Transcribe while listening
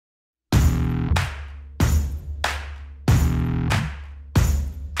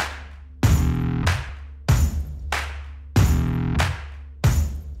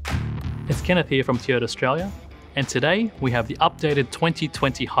It's Kenneth here from Toyota Australia, and today we have the updated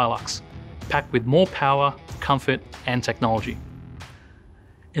 2020 HiLux, packed with more power, comfort and technology.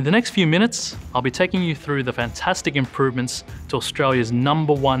 In the next few minutes, I'll be taking you through the fantastic improvements to Australia's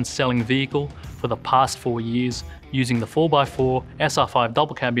 #1 selling vehicle for the past 4 years, using the 4x4 SR5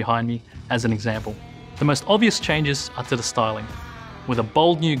 Double-Cab behind me as an example. The most obvious changes are to the styling, with a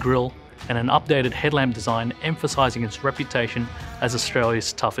bold new grille and an updated headlamp design emphasising its reputation as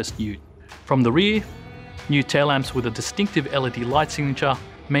Australia's toughest ute. From the rear, new tail lamps with a distinctive LED light signature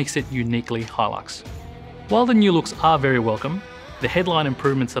makes it uniquely HiLux. While the new looks are very welcome, the headline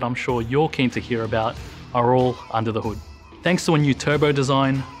improvements that I'm sure you're keen to hear about are all under the hood. Thanks to a new turbo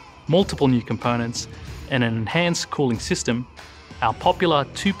design, multiple new components, and an enhanced cooling system, our popular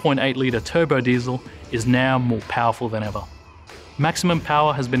 2.8 litre turbo diesel is now more powerful than ever. Maximum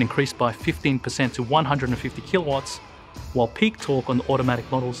power has been increased by 15% to 150 kilowatts, while peak torque on the automatic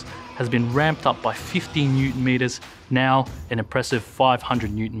models has been ramped up by 15 Newton meters, now an impressive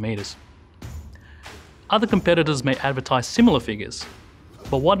 500 Newton meters. Other competitors may advertise similar figures,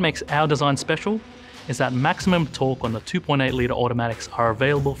 but what makes our design special is that maximum torque on the 2.8 litre automatics are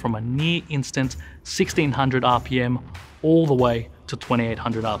available from a near instant 1600 RPM all the way to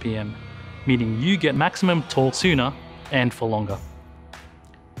 2800 RPM, meaning you get maximum torque sooner and for longer.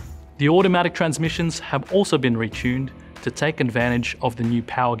 The automatic transmissions have also been retuned to take advantage of the new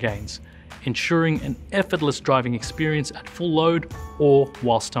power gains, ensuring an effortless driving experience at full load or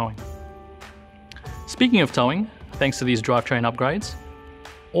whilst towing. Speaking of towing, thanks to these drivetrain upgrades,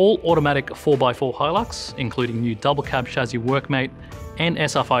 all automatic 4x4 HiLux, including new double cab chassis workmate and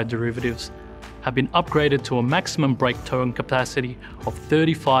SR5 derivatives, have been upgraded to a maximum brake towing capacity of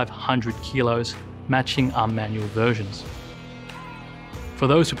 3,500 kilos, matching our manual versions. For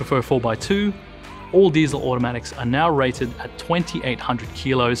those who prefer 4x2, all diesel automatics are now rated at 2,800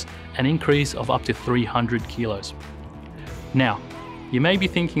 kilos, an increase of up to 300 kilos. Now, you may be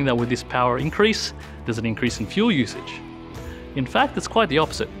thinking that with this power increase, there's an increase in fuel usage. In fact, it's quite the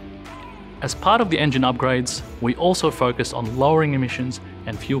opposite. As part of the engine upgrades, we also focused on lowering emissions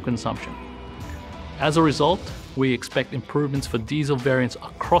and fuel consumption. As a result, we expect improvements for diesel variants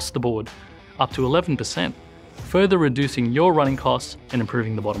across the board, up to 11%, further reducing your running costs and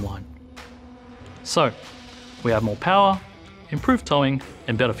improving the bottom line. So, we have more power, improved towing,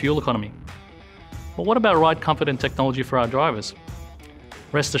 and better fuel economy. But what about ride comfort and technology for our drivers?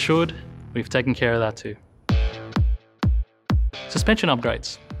 Rest assured, we've taken care of that too. Suspension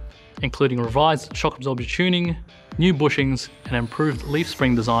upgrades, including revised shock absorber tuning, new bushings, and improved leaf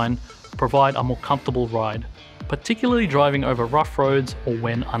spring design, provide a more comfortable ride, particularly driving over rough roads or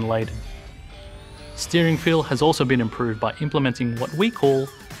when unladen. Steering feel has also been improved by implementing what we call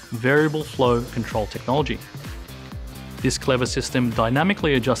variable flow control technology. This clever system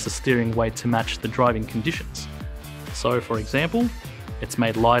dynamically adjusts the steering weight to match the driving conditions. So, for example, it's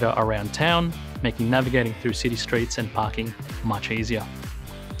made lighter around town, making navigating through city streets and parking much easier.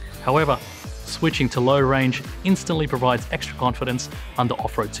 However, switching to low range instantly provides extra confidence under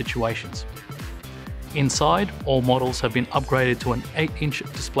off-road situations. Inside, all models have been upgraded to an 8-inch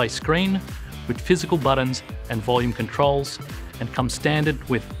display screen with physical buttons and volume controls, and comes standard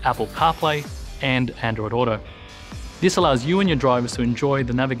with Apple CarPlay and Android Auto. This allows you and your drivers to enjoy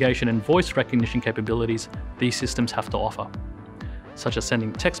the navigation and voice recognition capabilities these systems have to offer, such as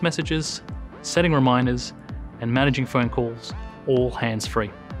sending text messages, setting reminders, and managing phone calls, all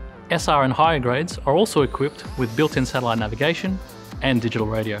hands-free. SR and higher grades are also equipped with built-in satellite navigation and digital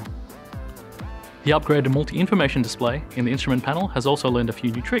radio. The upgraded multi-information display in the instrument panel has also learned a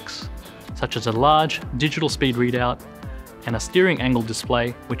few new tricks, such as a large digital speed readout and a steering angle display,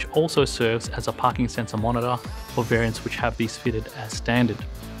 which also serves as a parking sensor monitor for variants which have these fitted as standard.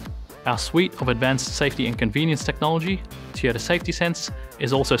 Our suite of advanced safety and convenience technology, Toyota Safety Sense,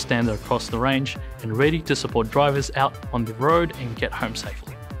 is also standard across the range and ready to support drivers out on the road and get home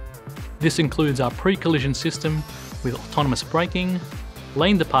safely. This includes our pre-collision system with autonomous braking,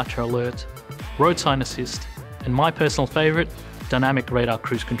 lane departure alert, road sign assist, and my personal favourite, dynamic radar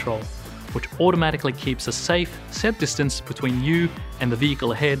cruise control, which automatically keeps a safe, set distance between you and the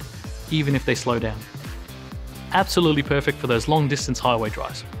vehicle ahead, even if they slow down. Absolutely perfect for those long-distance highway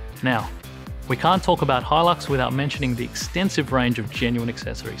drives. Now, we can't talk about HiLux without mentioning the extensive range of genuine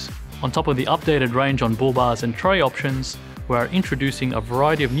accessories. On top of the updated range on bull bars and tray options, we are introducing a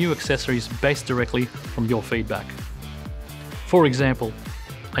variety of new accessories based directly from your feedback. For example,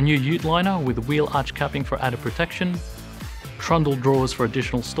 a new ute liner with wheel arch capping for added protection, trundle drawers for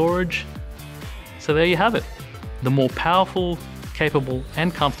additional storage. So there you have it, the more powerful, capable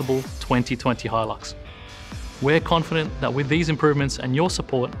and comfortable 2020 HiLux. We're confident that with these improvements and your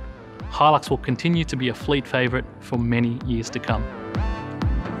support, HiLux will continue to be a fleet favourite for many years to come.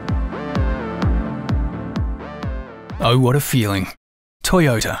 Oh, what a feeling.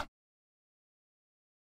 Toyota.